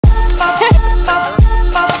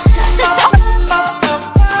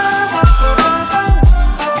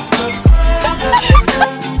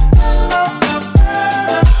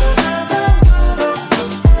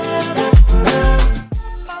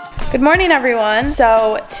Good morning, everyone.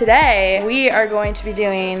 So today we are going to be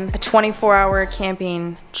doing a 24-hour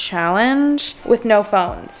camping challenge with no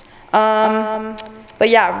phones. But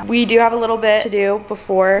yeah, we do have a little bit to do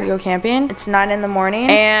before we go camping. It's 9 in the morning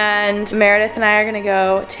and Meredith and I are gonna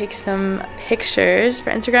go take some pictures for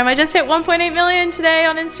Instagram. I just hit 1.8 million today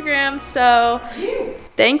on Instagram, so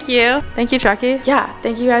thank you. Thank you, Chucky. Yeah,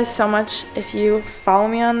 thank you guys so much if you follow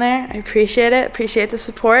me on there. I appreciate it, appreciate the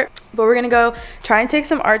support. But we're gonna go try and take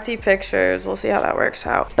some artsy pictures. We'll see how that works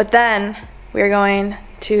out. But then we're going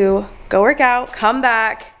to go work out, come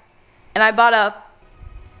back, and I bought a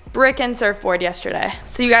frickin' surfboard yesterday.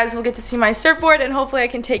 So you guys will get to see my surfboard and hopefully I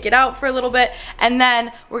can take it out for a little bit. And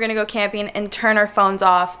then we're gonna go camping and turn our phones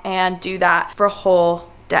off and do that for a whole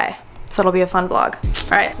day. So it'll be a fun vlog.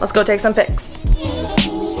 All right, let's go take some pics.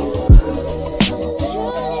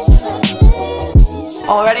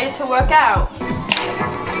 All ready to work out.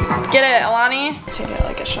 Let's get it, Alani. Take it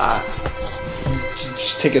like a shot.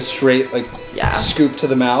 Just take a straight, like, scoop to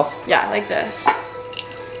the mouth. Yeah, like this.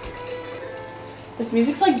 This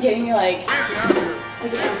music's like getting me like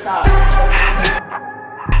amped up.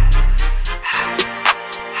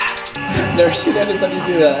 Never seen anybody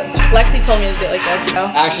do that. Lexi told me to do it like this, so.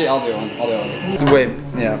 Actually, I'll do one. I'll do one. Wait,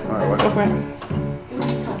 yeah, alright, whatever. Go for it.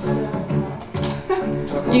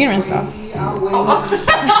 You can rinse it off.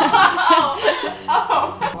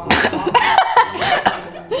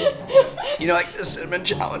 You know, like the cinnamon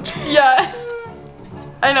challenge? Yeah.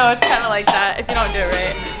 I know, it's kind of like that if you don't do it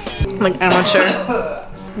right. Like, I'm not sure.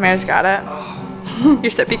 Mare's got it.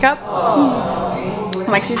 Your sippy cup?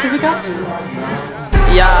 Lexi's sippy cup?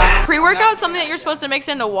 Yeah. Pre-workout's something that you're supposed to mix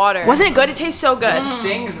into water. Wasn't it good? It tastes so good. It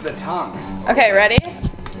stings the tongue. Okay, ready?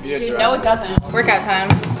 Dude, no, it doesn't. Workout time.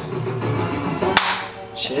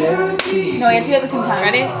 No, we have to do it at the same time.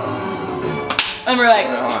 Ready? And we're like.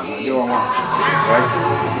 Hold on, do one more. Right?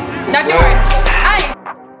 Not too hard. Aye.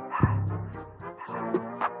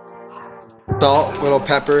 Salt, little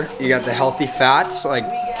pepper. You got the healthy fats, like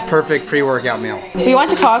perfect pre-workout meal. We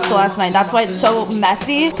went to Costco last night. That's why it's so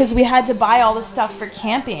messy, because we had to buy all this stuff for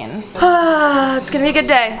camping. It's gonna be a good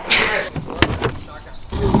day.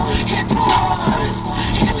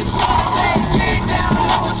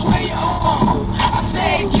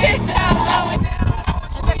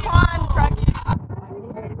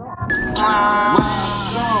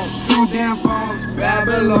 Two damn phones,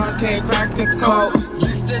 Babylon can't crack the code.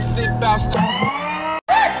 Used to sit out.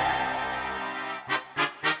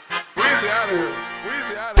 Weezy out of here.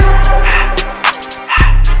 Weezy out of here.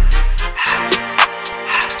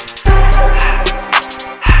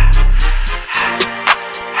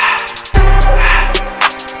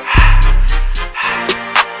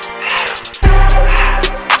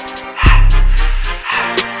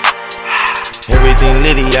 Everything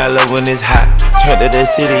litty, I love when it's hot. Turn to the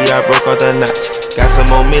city, I broke out the notch. Got some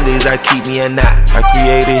more millies, I keep me a knot. I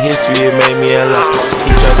created history, it made me a lot. He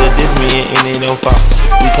tried to diss me and it don't fall.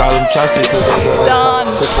 We call him Chaucer. Done.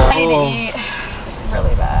 I need to eat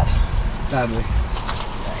really bad. Badly. I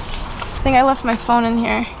think I left my phone in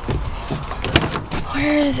here.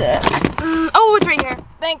 Where is it? Oh, it's right here.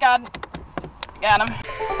 Thank God. Got him.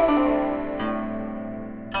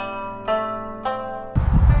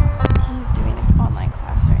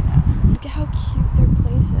 How cute their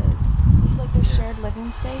place is. This is like their shared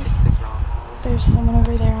living space. There's someone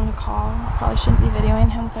over there on a call. Probably shouldn't be videoing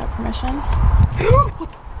him without permission.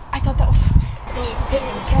 I thought that was.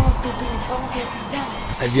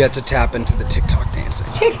 I've yet to tap into the TikTok dancing.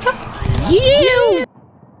 TikTok? You!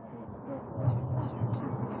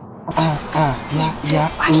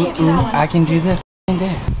 I can do the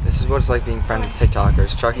dance. This is what it's like being friends with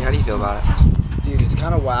TikTokers. Chucky, how do you feel about it? Dude, it's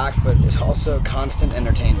kind of whack, but it's also constant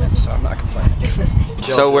entertainment, so I'm not complaining.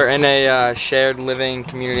 So we're in a shared living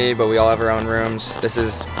community, but we all have our own rooms. This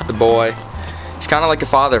is the boy. He's kind of like a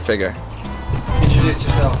father figure. Introduce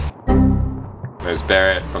yourself. There's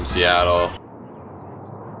Barrett from Seattle.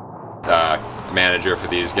 Manager for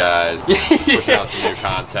these guys. Pushing out some new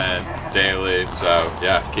content daily. So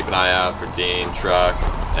yeah, keep an eye out for Dean, Truck,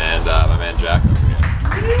 and my man Jack over here.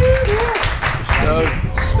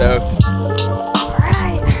 Stoked.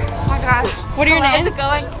 What are your names? How's it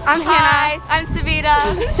going? I'm Hannah. I'm Savita.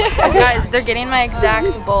 Guys, they're getting my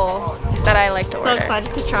exact bowl that I like to order. So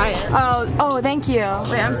excited to try it. Oh, thank you.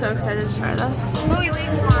 Wait, I'm so excited to try this. We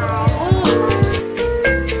leave tomorrow.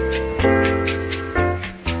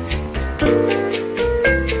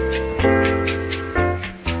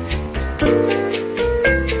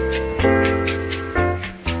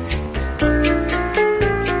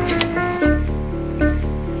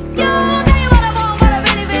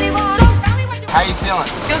 How you feeling?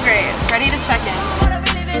 Feel great. Ready to check in.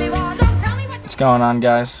 going on,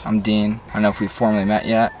 guys? I'm Dean. I don't know if we've formally met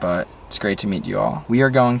yet, but it's great to meet you all. We are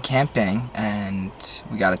going camping, and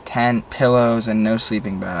we got a tent, pillows, and no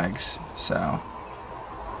sleeping bags, so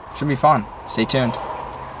should be fun. Stay tuned.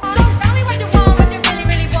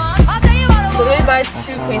 Literally buys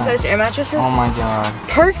 2 queen-size air mattresses. Oh my god.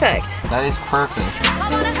 Perfect. That is perfect.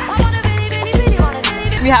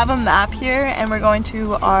 We have a map here, and we're going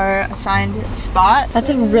to our assigned spot. That's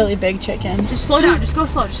a really big chicken. Just slow down. Just go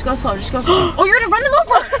slow. Just go slow. Just go slow. Oh, you're gonna run them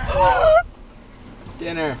over.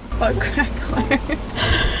 Dinner. Butt crackler.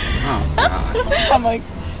 Oh god. I'm like,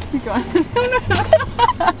 keep going.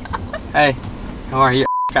 Hey, how are you?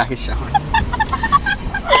 Guy is showing.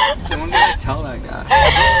 Someone's gonna tell that guy.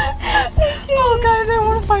 Oh guys, I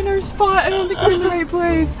want to find our spot. I don't think we're in the right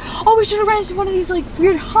place. Oh, we should have ran into one of these like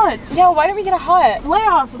weird huts. Yeah, why didn't we get a hut?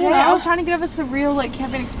 Layoff. Okay? Yeah. I was trying to give us the real like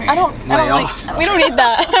camping experience. I don't like. We don't need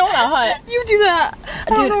that. I want a hut. You do that.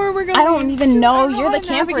 I don't know where we're going. I don't even know. Dude, You're the how to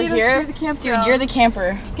camper navigate us here. through the campground. Dude, you're the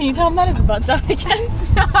camper. Can you tell him that his butt's out again?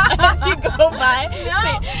 As you go by.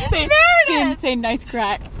 No. Say, Dean, say nice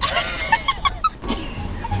crack.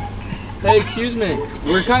 Hey, excuse me.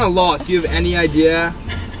 We're kind of lost. Do you have any idea?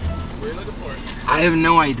 What are you looking for? I have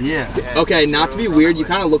no idea. Okay, not to be weird, you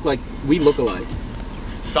kind of look like, we look alike.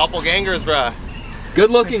 Doppelgangers, bruh.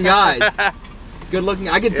 Good looking guys. Good looking.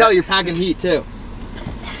 I can tell you're packing heat too.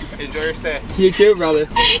 Enjoy your stay. You too, brother.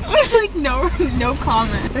 It's like no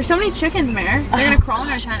comment. There's so many chickens, Mare. They're gonna crawl in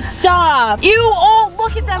our tent. Stop. Ew, oh,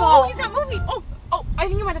 look at them all. Oh, he's not moving. Oh, I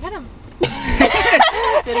think you might have hit him.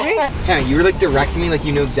 Did we? Yeah, you were like directing me like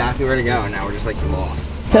you knew exactly where to go, and now we're just like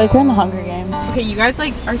lost. I feel like we're in the Hunger Games. Okay, you guys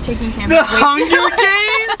like are taking camping. The Hunger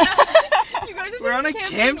Games? You guys are We're on a taking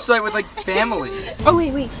campsite with like families. Oh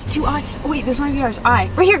wait, 2 eye. Oh wait, this might be ours. Eye.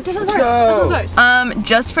 Right here. This one's ours. This one's ours.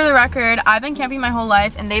 Just for the record, I've been camping my whole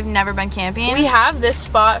life, and they've never been camping. We have this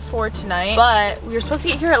spot for tonight, but we were supposed to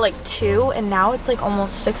get here at like 2, and now it's like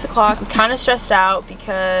almost 6 o'clock. I'm kind of stressed out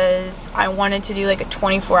because I wanted to do like a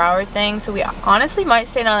 24-hour thing, so we honestly might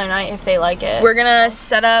stay another night if they like it. We're gonna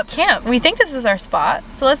set up camp. We think this is our spot,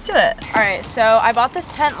 so let's do it. All right, so I bought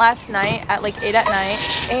this tent last night at like 8 at night,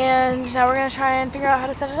 and now we're gonna try and figure out how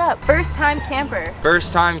to set it up. First time camper.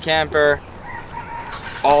 First time camper,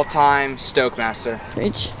 all time Stokemaster.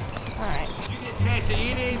 Reach. All right. Did you get a chance to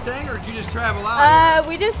eat anything, or did you just travel out?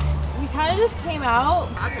 We kind of just came out.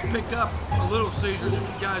 I just picked up a Little Caesars if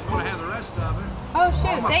you guys want to have the rest of it. Oh shoot,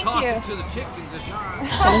 I'm gonna thank toss you. it to the chickens if not.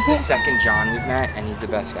 This is the second John we've met, and he's the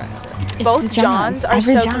best guy ever. Both Johns are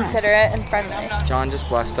Every so John. considerate and friendly. John just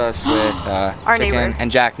blessed us with Our chicken. neighbor. And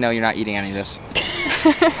Jack, no, you're not eating any of this.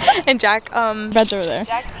 And Jack, Bread's over there.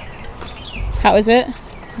 Jack. How is it?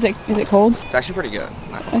 Is it cold? It's actually pretty good.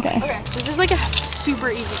 Okay. Okay, this is like a super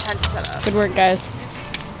easy tent to set up. Good work, guys.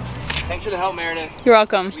 Thanks for the help, Meredith. You're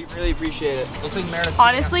welcome. We really appreciate it. Looks like Meredith.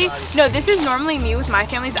 Honestly, no, this is normally me with my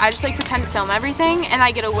families. I just like pretend to film everything, and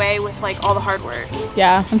I get away with like all the hard work.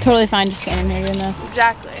 Yeah, I'm totally fine just standing here doing this.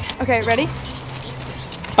 Exactly. Okay, ready?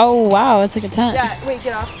 Oh wow, it's like a tent. Yeah, wait,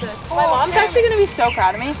 get off the. My mom's actually gonna be so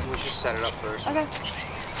proud of me. We should set it up first. Okay.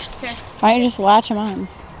 Why don't you just latch them on?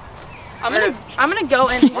 I'm gonna go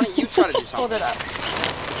and Why don't you try to do something? hold it up.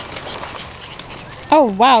 Oh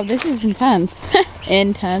wow, this is intense.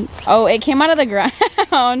 Intense. Oh, it came out of the ground.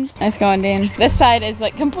 Nice going, Dean. This side is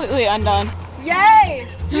like completely undone. Yay!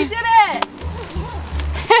 We did it!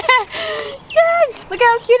 Yay! Look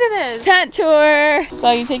how cute it is. Tent tour.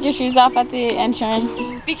 So you take your shoes off at the entrance.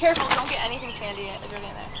 Be careful, don't get anything sandy or dirty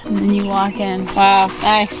in there. And then you walk in. Wow,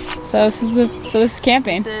 nice. So this is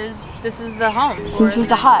camping. This is the home. So this is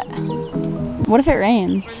the hut. What if it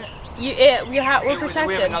rains? We're We have protected.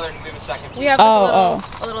 we have a second. We have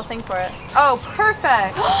like, a little thing for it. Oh,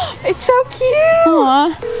 perfect. It's so cute.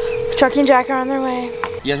 Aw. Chucky and Jack are on their way.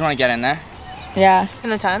 You guys want to get in there? Yeah. In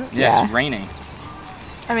the tent? Yeah, Yeah. it's raining.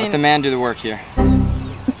 I mean, Let the man do the work here.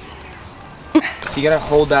 You gotta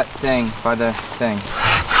hold that thing by the thing.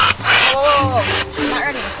 oh, I'm not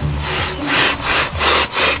ready.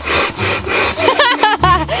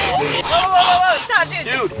 Whoa, stop, dude.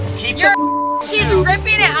 Dude, keep She's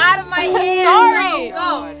ripping it out of my hand. Sorry.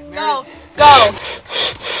 Go.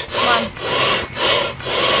 Come on.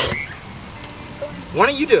 Why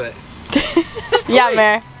don't you do it? Yeah,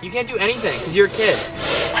 Mare. You can't do anything because you're a kid.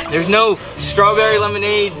 There's no strawberry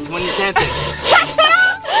lemonades when you're camping.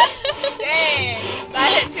 Dang,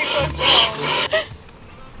 that hit too close to home.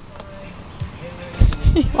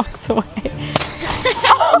 He walks away.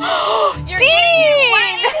 You're getting wet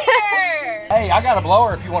in here. Hey, I got a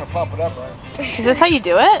blower if you want to pump it up, right? Is this how you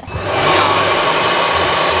do it?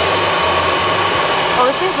 Oh,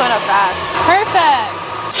 this thing's going up fast. Perfect.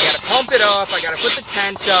 You gotta pump it up. I gotta put the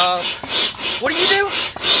tent up. What do?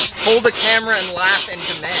 Hold the camera and laugh and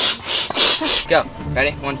demand. Go.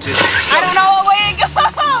 Ready? 1, 2, 3. I don't know what way it goes.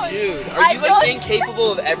 Dude, are you like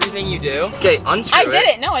incapable of everything you do? Okay, unscrew I did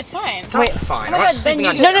it. No, it's fine. It's not fine. Oh I'm not sleeping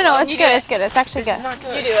on you. No, it's good. It's good. It's actually good. It's not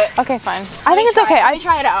good. You do it. Okay, fine. I think it's okay. Let me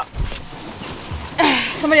try it out.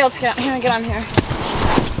 Somebody else get on here.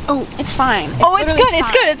 Oh, it's fine. Oh, it's good.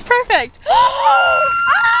 It's good. It's perfect.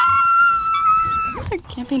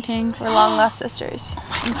 Camping tanks. We're long lost sisters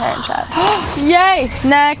in Parent Trap. Yay!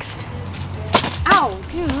 Next. Ow,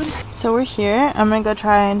 dude. So we're here. I'm gonna go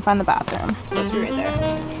try and find the bathroom. It's supposed to be right there.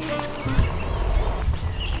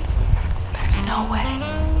 There's no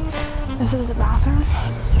way. This is the bathroom?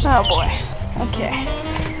 Oh boy. Okay.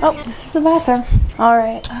 Oh, this is the bathroom. All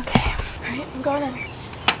right. Okay. All right, I'm going in.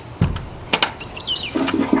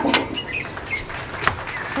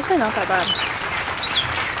 Actually, not that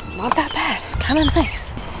bad. Not that bad. Kind of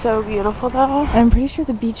nice. So beautiful though. I'm pretty sure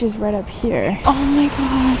the beach is right up here. Oh my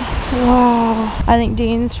god. Wow. I think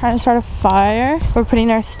Dean's trying to start a fire. We're putting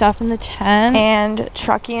our stuff in the tent, and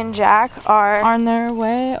Truckee and Jack are on their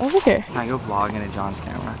way over here. Can I go vlog into John's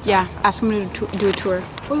camera? Yeah, ask him to do a tour.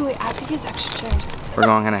 Wait, ask if he has extra chairs. We're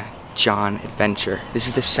going on a John adventure. This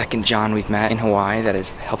is the second John we've met in Hawaii that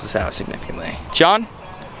has helped us out significantly. John,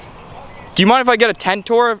 do you mind if I get a tent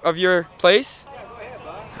tour of your place?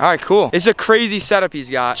 All right, cool. This is a crazy setup he's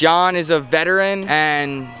got. John is a veteran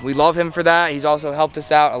and we love him for that. He's also helped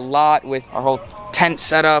us out a lot with our whole tent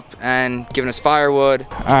setup and giving us firewood.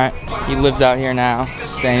 All right, he lives out here now,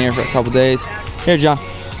 staying here for a couple days. Here, John.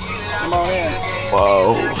 Come on in.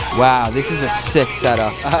 Whoa. Wow, this is a sick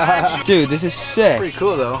setup. Dude, this is sick. Pretty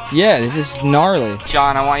cool though. Yeah, this is gnarly.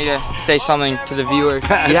 John, I want you to say something to the viewers. Do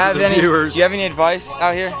you have any advice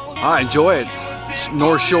out here? I enjoy it. It's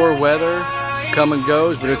North Shore weather. Come and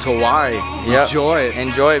goes, but it's Hawaii. Yep. Enjoy it.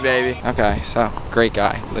 Enjoy, baby. Okay, so great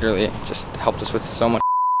guy. Literally just helped us with so much.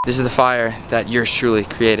 This is the fire that yours truly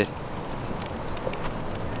created.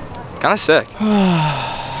 Kind of sick.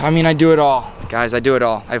 I mean, I do it all. Guys, I do it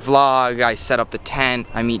all. I vlog, I set up the tent,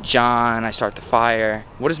 I meet John, I start the fire.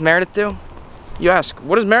 What does Meredith do? You ask,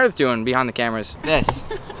 what is Meredith doing behind the cameras? This.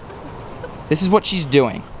 This is what she's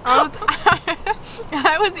doing.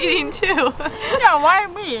 I was eating too. Yeah, why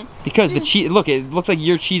me? Because the cheese, look, it looks like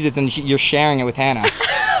your Cheez-Its and you're sharing it with Hannah.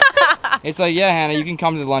 It's like, yeah, Hannah, you can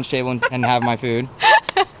come to the lunch table and have my food.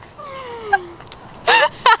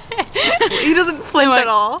 He doesn't flinch at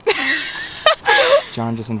all.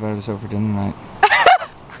 John just invited us over for dinner tonight.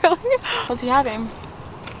 Really? What's he having?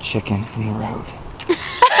 Chicken from the road.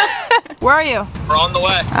 Where are you? We're on the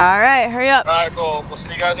way. All right, hurry up. All right, cool. We'll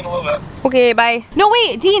see you guys in a little bit. Okay, bye. No,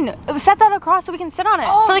 wait, Dean, set that across so we can sit on it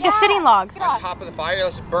for like a sitting log. On top of the fire,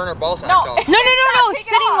 let's burn our ball sacks off. No,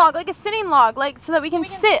 sitting log, like a sitting log, like so that we can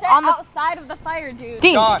sit on the outside of the fire, dude.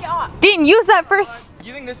 Dean, Dean, use that first.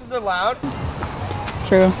 You think this is allowed?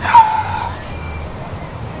 True.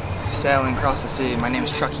 Sailing across the sea. My name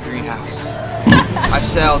is Truckee Greenhouse. I've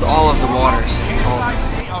sailed all of the waters.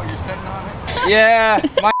 Oh, you're sitting on it? Yeah,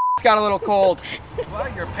 my got a little cold. Well,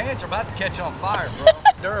 your pants are about to catch on fire, bro.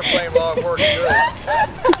 Duraflame log works good.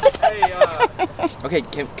 Hey, Okay,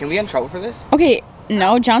 can we get in trouble for this? Okay,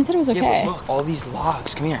 no, John said it was okay. Yeah, but look, all these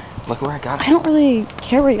logs. Come here. Look where I got it. I don't really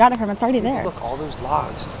care where you got it from. It's already there. Look, all those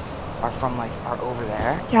logs are from are over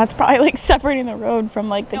there. Yeah, it's probably like separating the road from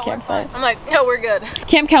like the campsite. I'm like, no, we're good.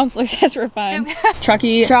 Camp counselor says we're fine.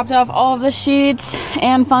 Truckee dropped off all of the sheets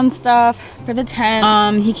and fun stuff for the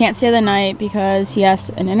tent. He can't stay the night because he has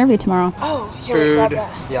an interview tomorrow. Oh, here, grab food.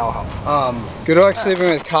 that. Yeah, I'll help. Good luck sleeping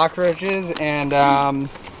with cockroaches and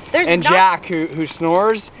Jack who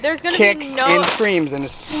snores, There's gonna kicks, be no. and screams and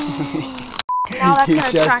Now that's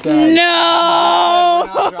gonna track said. No!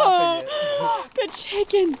 The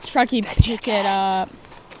chickens. Truckee, pick it up.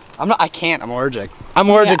 I can't. I'm allergic. I'm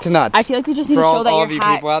allergic to nuts. I feel like we just need to For show that all your of you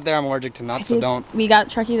hat. people out there, I'm allergic to nuts, so don't. We got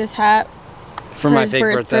Truckee this hat For my his fake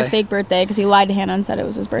For birthday. his fake birthday because he lied to Hannah and said it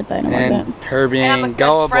was his birthday and it And wasn't. her being And I'm a good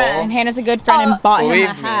gullible. friend. And Hannah's a good friend and bought him a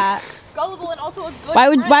believe me. hat. Gullible and also a good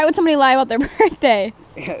Why would somebody lie about their birthday?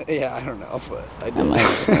 Yeah, I don't know, but I did. I'm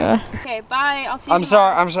like, Okay, bye. I'll see you I'm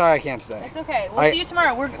tomorrow. sorry. I'm sorry. I can't stay. It's okay. We'll see you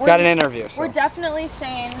tomorrow. We're Got an interview. So. We're definitely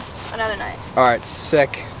staying another night. All right.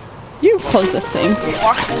 Sick. you close this thing.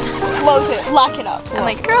 Close it. Lock it up. And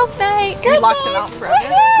like girls' night. Girls' lock night. them out for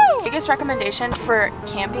Woohoo! Biggest recommendation for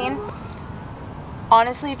camping.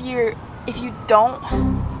 Honestly, if you don't,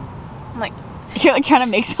 I'm like, You're like trying to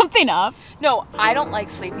make something up. no, I don't like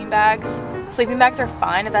sleeping bags. Sleeping bags are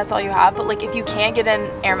fine if that's all you have, but like if you can't get an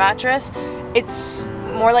air mattress, it's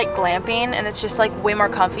more like glamping and it's just like way more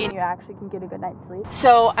comfy and you actually can get a good night's sleep.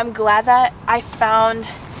 So I'm glad that I found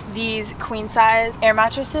these queen size air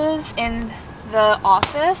mattresses in the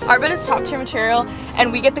office. Our bed is top tier material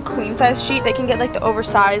and we get the queen size sheet. They can get like the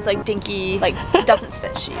oversized, like dinky, like doesn't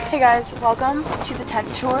fit sheet. Hey guys, welcome to the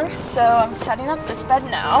tent tour. So I'm setting up this bed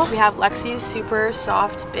now. We have Lexi's super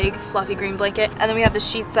soft, big, fluffy green blanket, and then we have the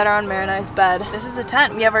sheets that are on Marinai's bed. This is the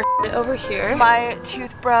tent. We have our over here. My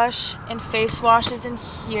toothbrush and face wash is in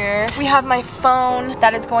here. We have my phone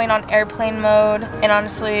that is going on airplane mode, and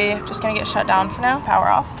honestly, just gonna get shut down for now. Power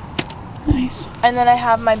off. Nice. And then I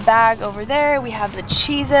have my bag over there. We have the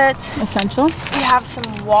Cheez-Its. Essential. We have some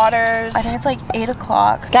waters. I think it's like 8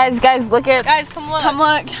 o'clock. Guys, look at. Guys, come look. Come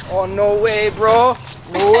look. Oh, no way, bro.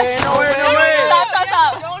 No way, no way, no way.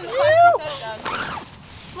 Stop.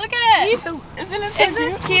 Look at it. Isn't it so Is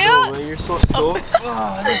this cute? Oh, you're so stoked.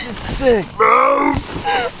 Oh, this is sick, bro.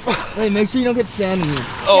 Wait, make sure you don't get sand in here.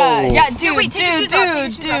 Oh. Yeah, dude, wait, take your shoes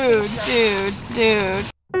off, dude.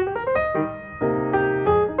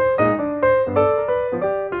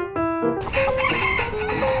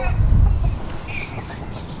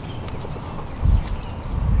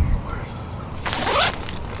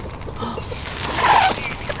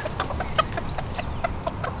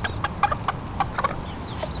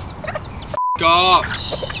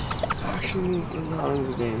 Gosh. Actually, you're not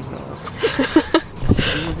in the game now.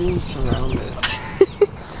 You're being surrounded.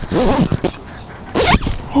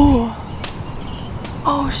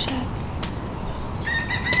 Oh shit.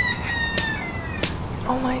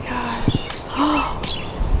 Oh my gosh.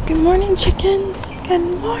 Good morning, chickens. Good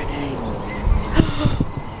morning.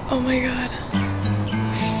 Oh my god.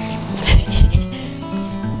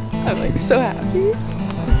 I'm like so happy.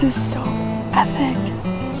 This is so epic.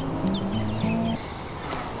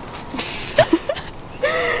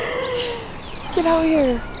 Get out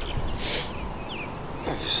here.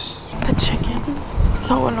 The chickens.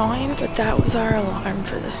 So annoying, but that was our alarm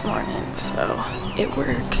for this morning, so it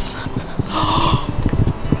works.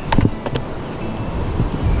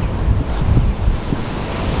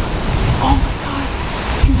 Oh my god,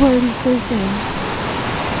 people are already surfing.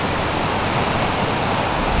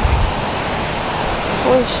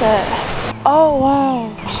 Holy shit. Oh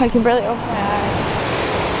wow. I can barely open my eyes.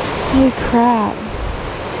 Holy crap.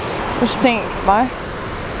 What you think, Mar?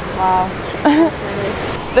 Wow.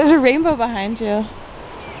 There's a rainbow behind you.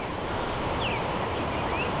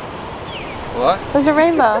 What? There's a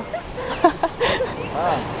rainbow.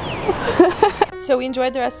 Wow. So we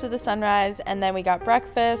enjoyed the rest of the sunrise, and then we got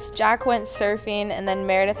breakfast. Jack went surfing, and then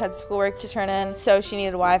Meredith had schoolwork to turn in, so she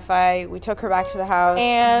needed Wi-Fi. We took her back to the house,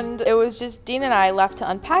 and it was just Dean and I left to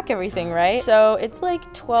unpack everything, right? So it's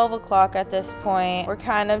like 12 o'clock at this point. We're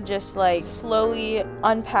kind of just like slowly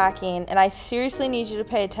unpacking, and I seriously need you to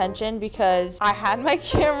pay attention because I had my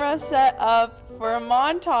camera set up for a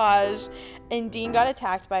montage, and Dean got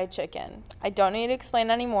attacked by a chicken. I don't need to explain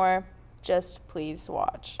anymore. Just please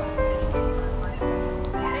watch.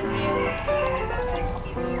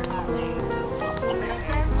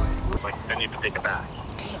 Like, I need to take a bath.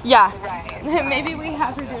 Yeah. Right. Maybe we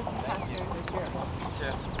have her do it from faster.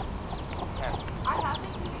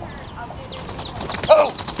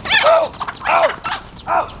 Oh! Oh! Oh!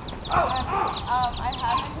 Oh! Oh! I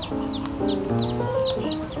haven't.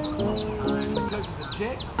 Because of the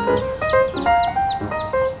chicks?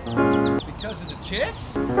 Because of the chicks?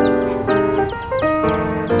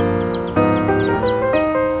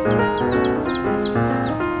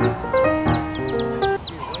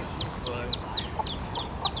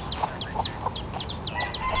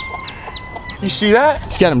 You see that?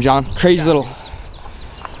 Let's get him, John. Crazy little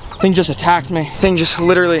thing just attacked me. Thing just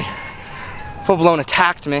literally full-blown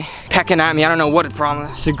attacked me. Pecking at me. I don't know what the problem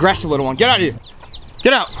is. It's an aggressive little one. Get out of here.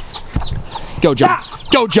 Get out. Go, John.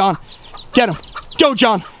 Go, John. Get him. Go,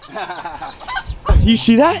 John. You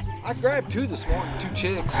see that? I grabbed two this morning, two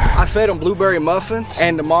chicks. I fed them blueberry muffins,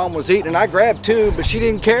 and the mom was eating, and I grabbed two, but she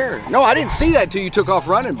didn't care. No, I didn't see that till you took off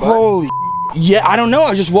running, bud. Holy yeah, I don't know. I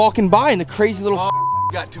was just walking by, and the crazy little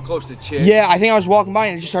You got too close to the chick. yeah, I think I was walking by,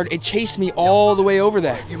 and it just started, it chased me all the way over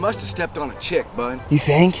there. You must have stepped on a chick, bud. You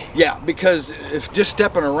think? Yeah, because if just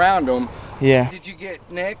stepping around them. Yeah. Did you get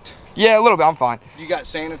nicked? Yeah, a little bit. I'm fine. You got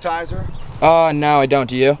sanitizer? No, I don't.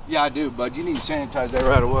 Do you? Yeah, I do, bud. You need to sanitize that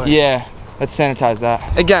right away. Yeah, let's sanitize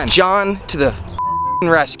that. Again, John to the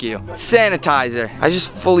rescue. Sanitizer. I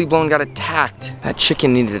just fully blown got attacked. That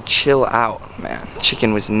chicken needed to chill out, man.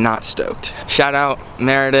 Chicken was not stoked. Shout out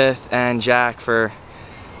Meredith and Jack for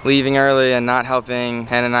leaving early and not helping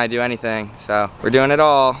Hannah and I do anything. So we're doing it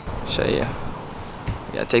all. Show you.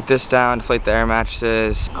 Yeah, take this down, deflate the air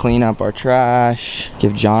mattresses, clean up our trash,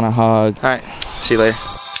 give John a hug. All right, see you later.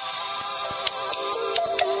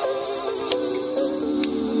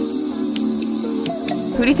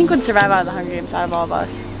 Who do you think would survive out of the Hunger Games out of all of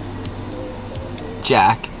us?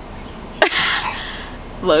 Jack.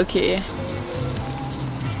 Low key.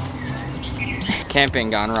 Camping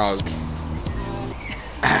gone rogue.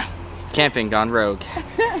 Camping gone rogue.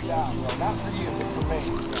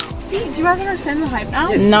 Do you guys understand the hype now?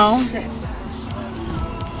 No.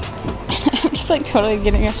 I'm just like totally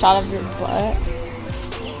getting a shot of your butt.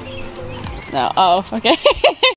 No. Oh, okay.